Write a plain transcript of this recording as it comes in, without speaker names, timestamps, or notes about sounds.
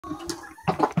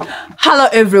Hello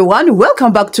everyone,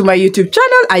 welcome back to my YouTube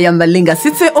channel. I am Malinga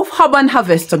City of Herbal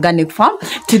Harvest Organic Farm.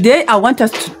 Today I want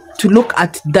us to look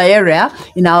at diarrhea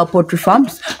in our poultry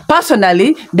farms.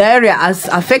 Personally, diarrhea has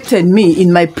affected me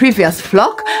in my previous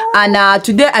flock, and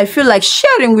today I feel like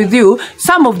sharing with you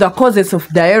some of the causes of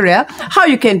diarrhea, how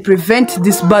you can prevent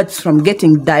these birds from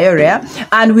getting diarrhea,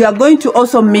 and we are going to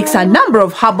also mix a number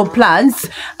of herbal plants,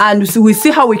 and we see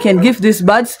how we can give these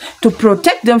birds to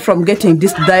protect them from getting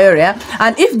this diarrhea.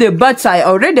 And if the birds are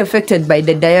already affected by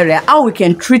the diarrhea, how we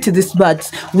can treat these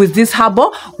birds with this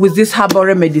herbal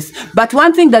remedies. But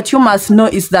one thing that you must know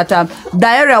is that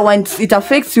diarrhea, once it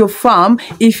affects your farm,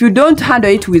 if you don't handle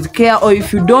it with care, or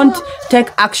if you don't take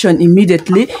action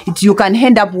immediately, you can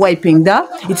end up wiping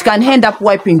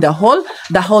the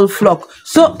whole flock.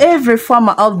 So every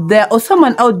farmer out there or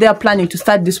someone out there planning to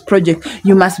start this project,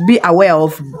 you must be aware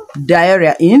of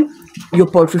diarrhea in your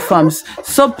poultry farms.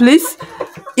 So please,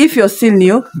 if you're still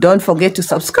new, don't forget to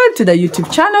subscribe to the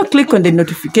YouTube channel. Click on the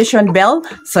notification bell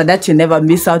so that you never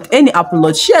miss out any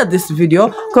upload. Share this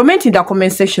video, comment in the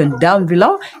comment section down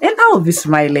below, and I'll be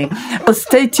smiling. So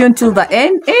stay tuned till the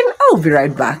end, and I'll be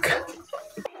right back.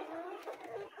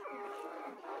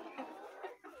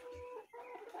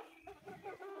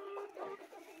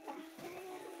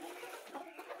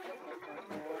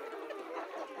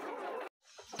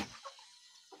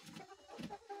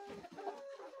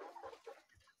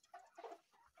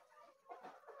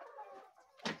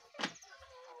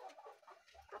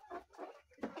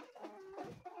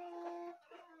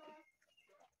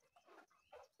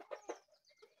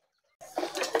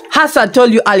 As I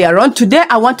told you earlier on, today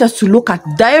I want us to look at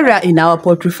diarrhea in our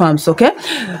poultry farms, okay?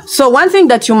 So one thing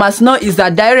that you must know is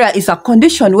that diarrhea is a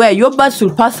condition where your birds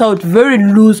will pass out very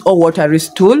loose or watery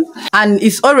stool, and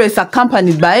it's always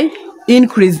accompanied by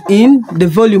increase in the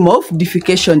volume of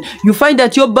defecation. You find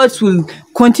that your birds will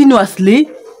continuously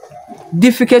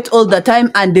defecate all the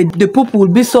time, and the poop will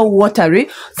be so watery.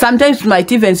 Sometimes it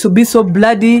might even be so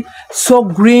bloody, so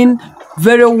green,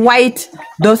 very white.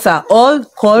 Those are all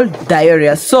called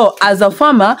diarrhea. So as a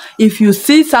farmer, if you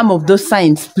see some of those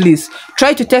signs, please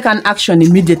try to take an action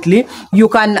immediately. You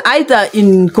can either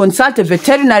consult a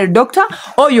veterinary doctor,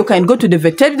 or you can go to the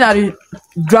veterinary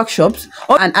drug shops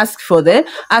and ask for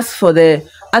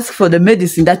the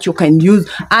medicine that you can use.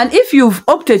 And if you've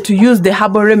opted to use the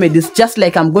herbal remedies, just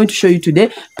like I'm going to show you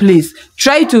today, please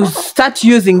try to start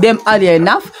using them earlier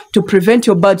enough to prevent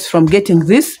your birds from getting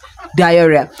this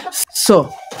diarrhea.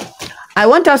 So I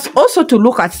want us also to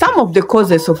look at some of the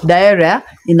causes of diarrhea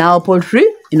in our poultry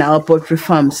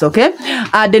farms, okay?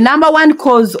 The number one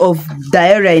cause of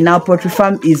diarrhea in our poultry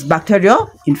farm is bacterial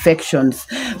infections.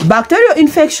 Bacterial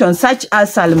infections such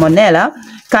as salmonella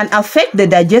can affect the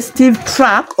digestive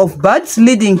tract of birds,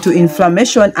 leading to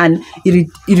inflammation and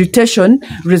irritation,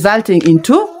 resulting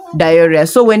into diarrhea.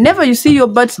 So whenever you see your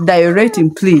birds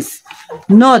diarrheating, please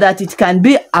know that it can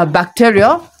be a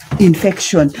bacterial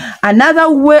infection.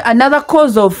 Another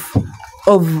cause of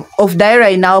diarrhea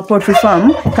in our poultry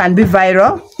farm can be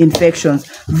viral infections.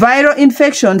 Viral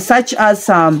infections such as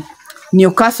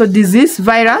Newcastle disease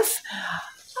virus,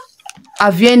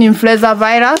 avian influenza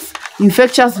virus,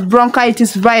 infectious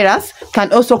bronchitis virus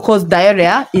can also cause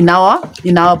diarrhea in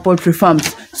our poultry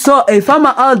farms. So a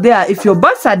farmer out there, if your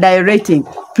birds are diarrheating,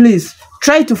 please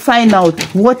try to find out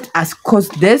what has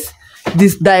caused this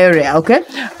diarrhea, okay?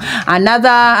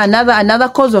 Another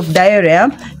cause of diarrhea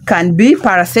can be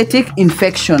parasitic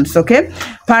infections, okay?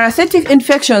 Parasitic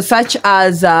infections such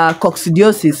as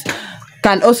coccidiosis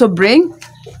can also bring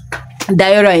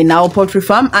diarrhea in our poultry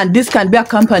farm, and this can be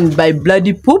accompanied by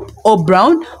bloody poop or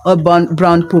brown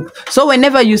poop. So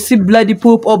whenever you see bloody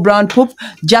poop or brown poop,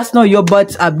 just know your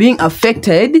birds are being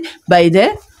affected by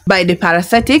the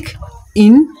parasitic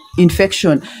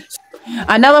infection.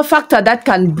 Another factor that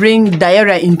can bring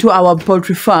diarrhea into our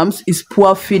poultry farms is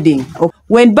poor feeding.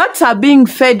 When birds are being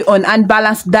fed on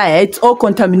unbalanced diets or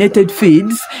contaminated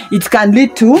feeds, it can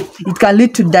lead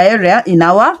to diarrhea in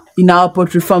our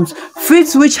poultry farms.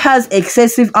 Feeds which has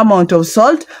excessive amount of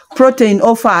salt, protein,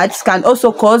 or fats can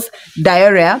also cause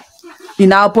diarrhea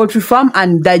in our poultry farm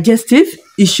and digestive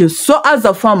issues. So as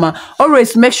a farmer,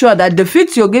 always make sure that the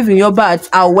feeds you're giving your birds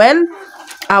are well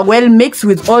mixed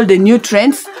with all the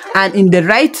nutrients and in the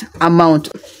right amount.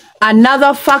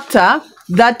 Another factor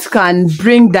that can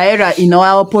bring diarrhea in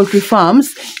our poultry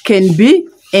farms can be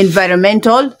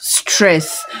environmental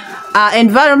stress.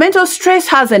 Environmental stress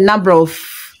has a number of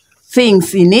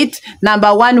things in it.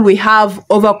 Number one, we have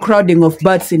overcrowding of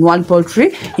birds in one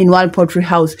poultry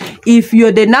house. If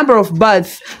the number of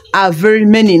birds are very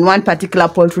many in one particular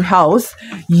poultry house,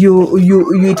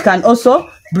 it can also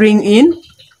bring in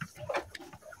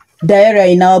diarrhea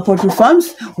in our poultry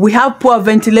farms. We have poor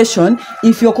ventilation.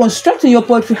 If you're constructing your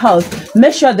poultry house,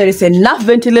 make sure there is enough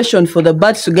ventilation for the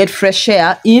birds to get fresh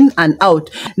air in and out.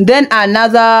 Then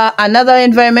another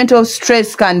environmental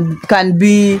stress can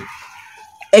be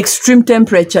extreme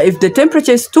temperature. If the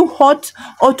temperature is too hot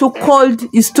or too cold,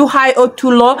 is too high or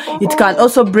too low, it can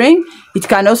also bring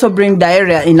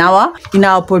diarrhea in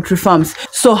our poultry farms.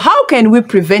 So how can we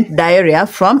prevent diarrhea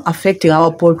from affecting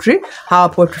our poultry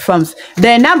farms?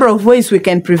 There are a number of ways we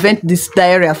can prevent this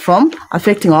diarrhea from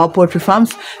affecting our poultry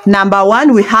farms. Number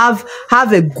one, we have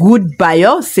a good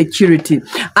biosecurity.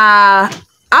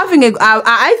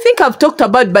 I think I've talked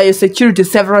about biosecurity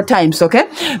several times, okay?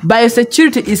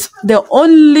 Biosecurity is the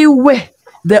only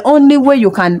way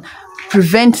you can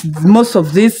prevent most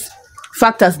of these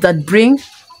factors that bring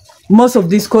most of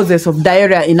these causes of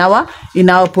diarrhea in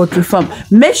our poultry farm.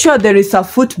 Make sure there is a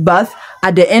foot bath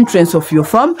at the entrance of your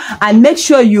farm, and make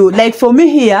sure you, like for me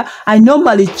here, I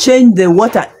normally change the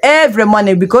water every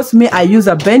morning because I use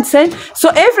a Benson. So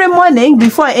every morning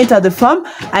before I enter the farm,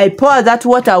 I pour that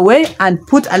water away and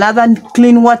put another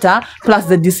clean water plus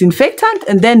the disinfectant,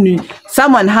 and then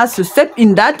someone has to step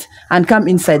in that and come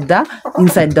inside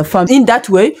the farm. In that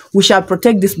way, we shall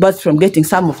protect these birds from getting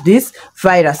some of these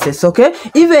viruses, okay?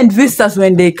 Even visitors,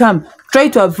 when they come, try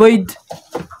to avoid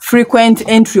frequent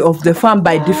entry of the farm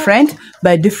by different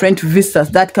visitors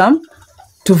that come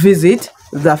to visit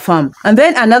the farm. And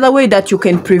then another way that you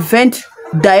can prevent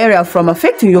diarrhea from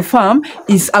affecting your farm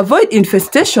is avoid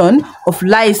infestation of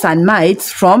lice and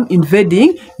mites from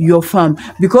invading your farm.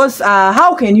 Because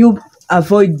how can you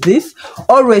avoid this?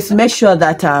 Always make sure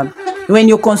that when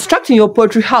you're constructing your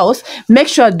poultry house, make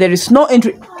sure there is no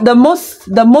entry. The most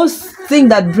thing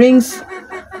that brings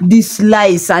these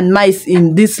lice and mites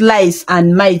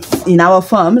in our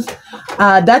farms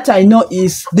that I know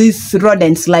is these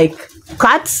rodents like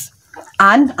cats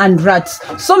and rats.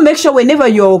 So make sure whenever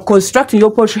you're constructing your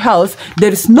poultry house,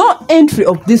 there is no entry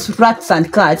of these rats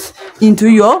and cats into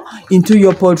your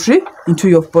poultry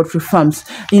farms.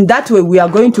 In that way, we are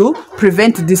going to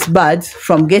prevent these birds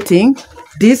from getting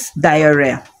this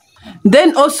diarrhea.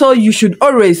 Then also, you should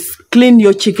always clean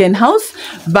your chicken house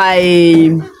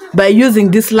by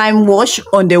using this lime wash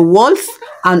on the walls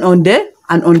and on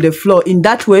the floor. In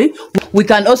that way, we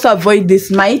can also avoid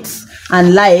these mites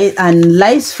and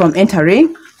lice from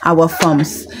entering our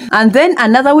farms. And then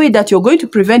another way that you're going to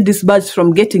prevent these birds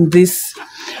from getting this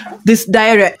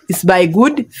diarrhea is by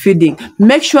good feeding.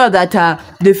 Make sure that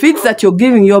the feeds that you're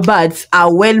giving your birds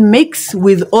are well mixed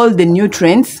with all the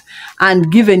nutrients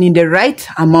and given in the right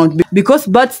amount, because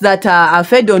birds that are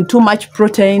fed on too much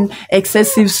protein,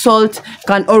 excessive salt,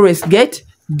 can always get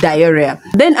diarrhea.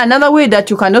 Then another way that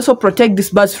you can also protect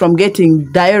these birds from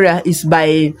getting diarrhea is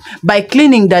by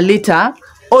cleaning the litter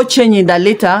or changing the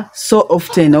litter so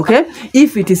often, okay?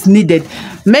 If it is needed,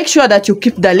 make sure that you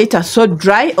keep the litter so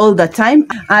dry all the time.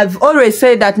 I've always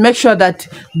said that make sure that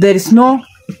there is no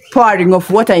pouring of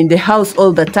water in the house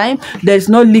all the time. There is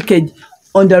no leakage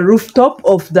on the rooftop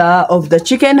of the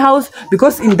chicken house,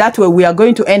 because in that way we are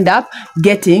going to end up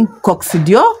getting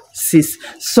coccidiosis.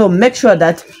 So make sure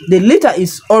that the litter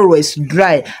is always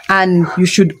dry, and you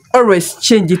should always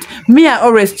change it. I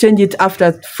always change it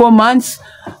after 4 months,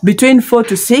 between 4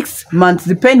 to 6 months,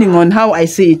 depending on how I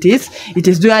see it is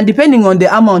doing, and depending on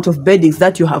the amount of beddings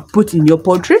that you have put in your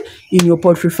poultry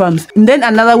farms. And then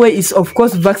another way is, of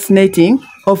course, vaccinating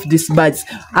of these birds.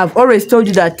 I've always told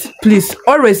you that please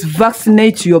always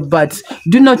vaccinate your birds.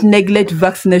 Do not neglect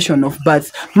vaccination of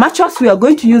birds. Much as we are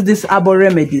going to use these herbal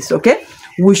remedies, okay,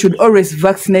 we should always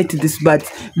vaccinate these birds,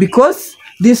 because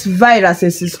this virus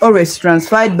is always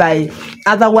transferred by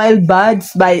other wild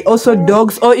birds, by also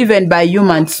dogs, or even by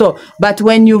humans. So, but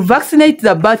when you vaccinate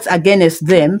the birds against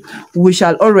them, we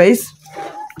shall always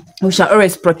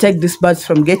protect these birds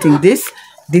from getting this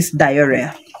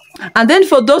diarrhea. And then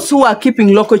for those who are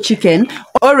keeping local chicken,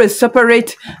 always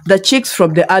separate the chicks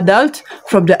from the adult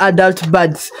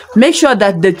birds. Make sure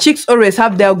that the chicks always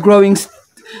have their growing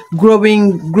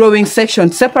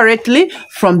section separately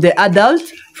from the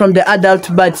adult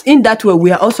birds. In that way,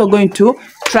 we are also going to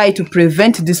try to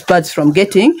prevent these birds from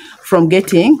getting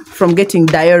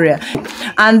diarrhea.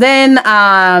 And then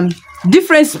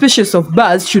different species of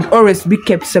birds should always be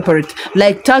kept separate,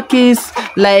 like turkeys,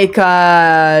 like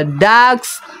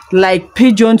ducks, like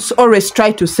pigeons, always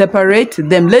try to separate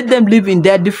them. Let them live in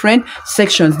their different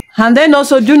sections. And then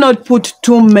also do not put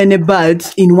too many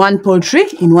birds in one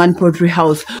poultry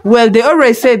house. Well, they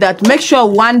always say that make sure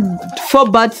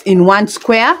 4 birds in one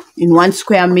square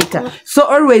meter. So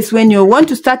always when you want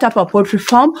to start up a poultry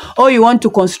farm or you want to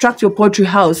construct your poultry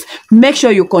house, make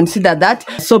sure you consider that.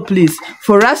 So please,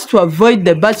 for us to avoid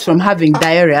the birds from having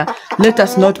diarrhea, let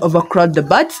us not overcrowd the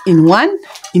birds in one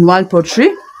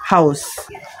poultry house.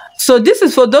 So this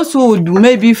is for those who would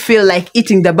maybe feel like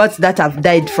eating the birds that have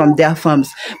died from their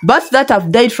farms. Birds that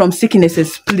have died from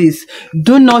sicknesses, please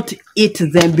do not eat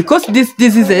them, because these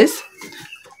diseases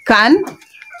can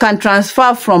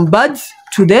transfer from birds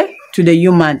to the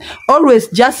human. Always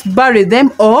just bury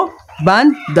them or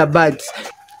burn the birds.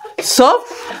 So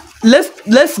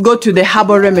let's go to the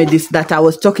herbal remedies that I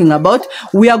was talking about.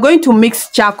 We are going to mix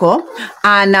charcoal,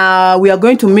 and we are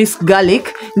going to mix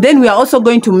garlic. Then we are also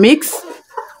going to mix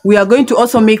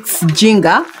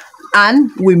ginger,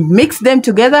 and we mix them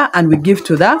together and we give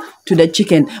to the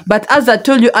chicken. But as I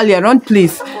told you earlier on,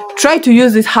 please try to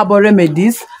use these herbal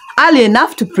remedies early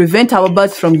enough to prevent our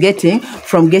birds from getting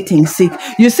sick.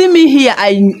 You see me here,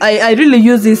 I really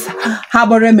use these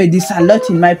herbal remedies a lot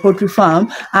in my poultry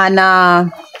farm,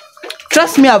 and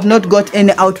trust me, I've not got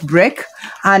any outbreak.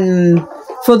 And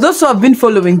for those who have been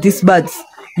following these birds,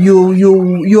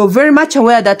 you're very much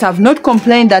aware that I've not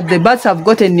complained that the birds have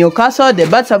gotten Newcastle,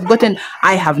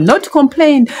 I have not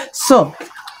complained. So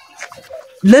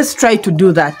let's try to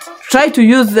do that. Try to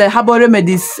use the herbal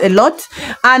remedies a lot.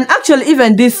 And actually,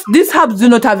 even these herbs do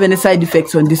not have any side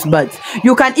effects on these birds.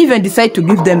 You can even decide to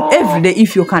give them every day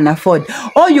if you can afford,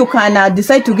 or you can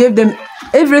decide to give them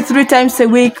every 3 times a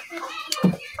week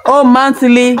or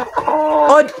monthly,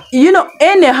 or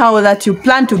anyhow that you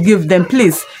plan to give them.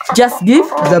 Please just give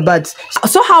the birds.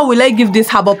 So how will I give these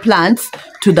herbal plants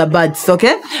to the birds?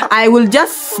 Okay, I will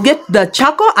just get the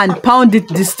charcoal and pound it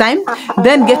this time,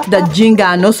 then get the ginger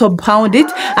and also pound it,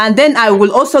 and then I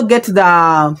will also get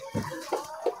the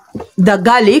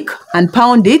garlic and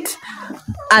pound it,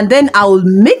 and then I will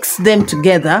mix them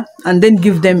together and then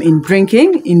give them in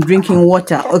drinking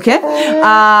water. Okay,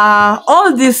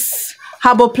 all these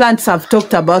herbal plants, I've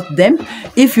talked about them.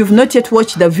 If you've not yet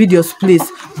watched the videos, please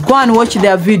go and watch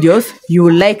their videos. You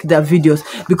will like the videos,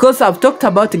 because I've talked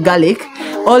about garlic,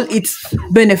 all its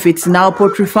benefits in our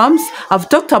poultry farms. I've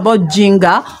talked about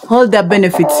ginger, all the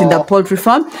benefits in the poultry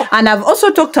farm, and I've also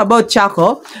talked about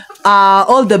charcoal,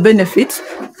 all the benefits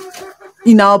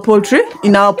in our poultry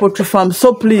farm.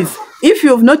 So please, if you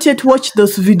have not yet watched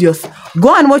those videos,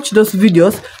 go and watch those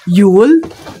videos. You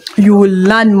will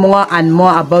learn more and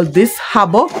more about these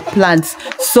herbal plants.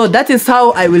 So that is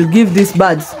how I will give these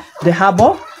birds the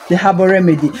herbal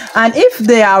remedy. And if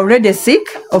they are already sick,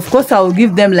 of course I will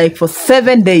give them like for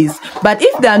 7 days. But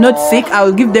if they are not sick, I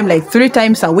will give them like 3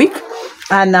 times a week.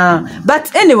 And but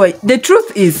anyway, the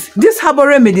truth is, these herbal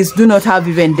remedies do not have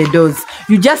even the dose.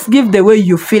 You just give the way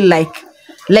you feel like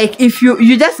if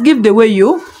you just give the way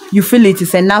you feel it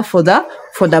is enough for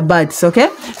the birds. Okay,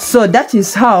 so that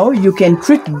is how you can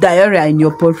treat diarrhea in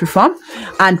your poultry farm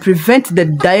and prevent the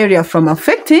diarrhea from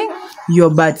affecting your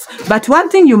birds. But one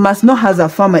thing you must know as a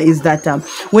farmer is that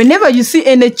whenever you see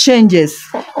any changes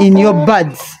in your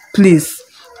birds, please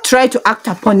try to act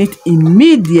upon it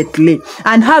immediately.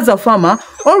 And as a farmer,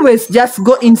 always just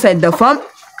go inside the farm,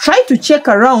 try to check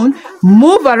around,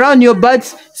 move around your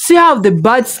birds, see how the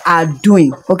birds are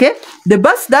doing. Okay, the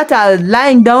birds that are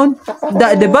lying down,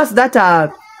 the birds that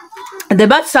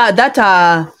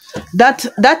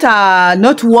are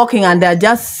not walking and they're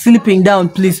just sleeping down,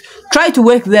 please try to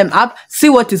wake them up, see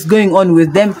what is going on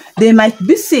with them. They might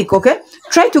be sick. Okay,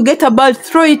 try to get a bird,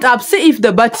 throw it up, see if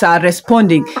the birds are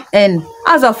responding. And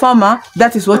as a farmer,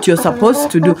 that is what you're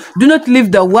supposed to do. Do not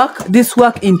leave this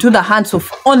work into the hands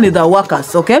of only the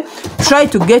workers. Okay, try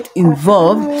to get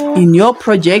involved in your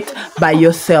project by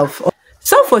yourself.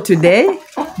 So for today,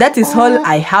 that is all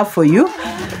I have for you.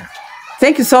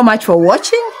 Thank you so much for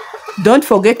watching. Don't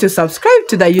forget to subscribe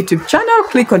to the YouTube channel.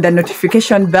 Click on the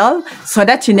notification bell so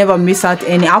that you never miss out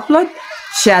any upload.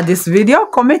 Share this video,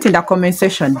 comment in the comment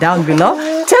section down below.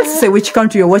 Tell us which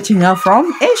country you're watching her from,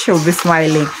 and she'll be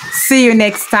smiling. See you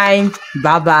next time.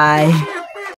 Bye bye.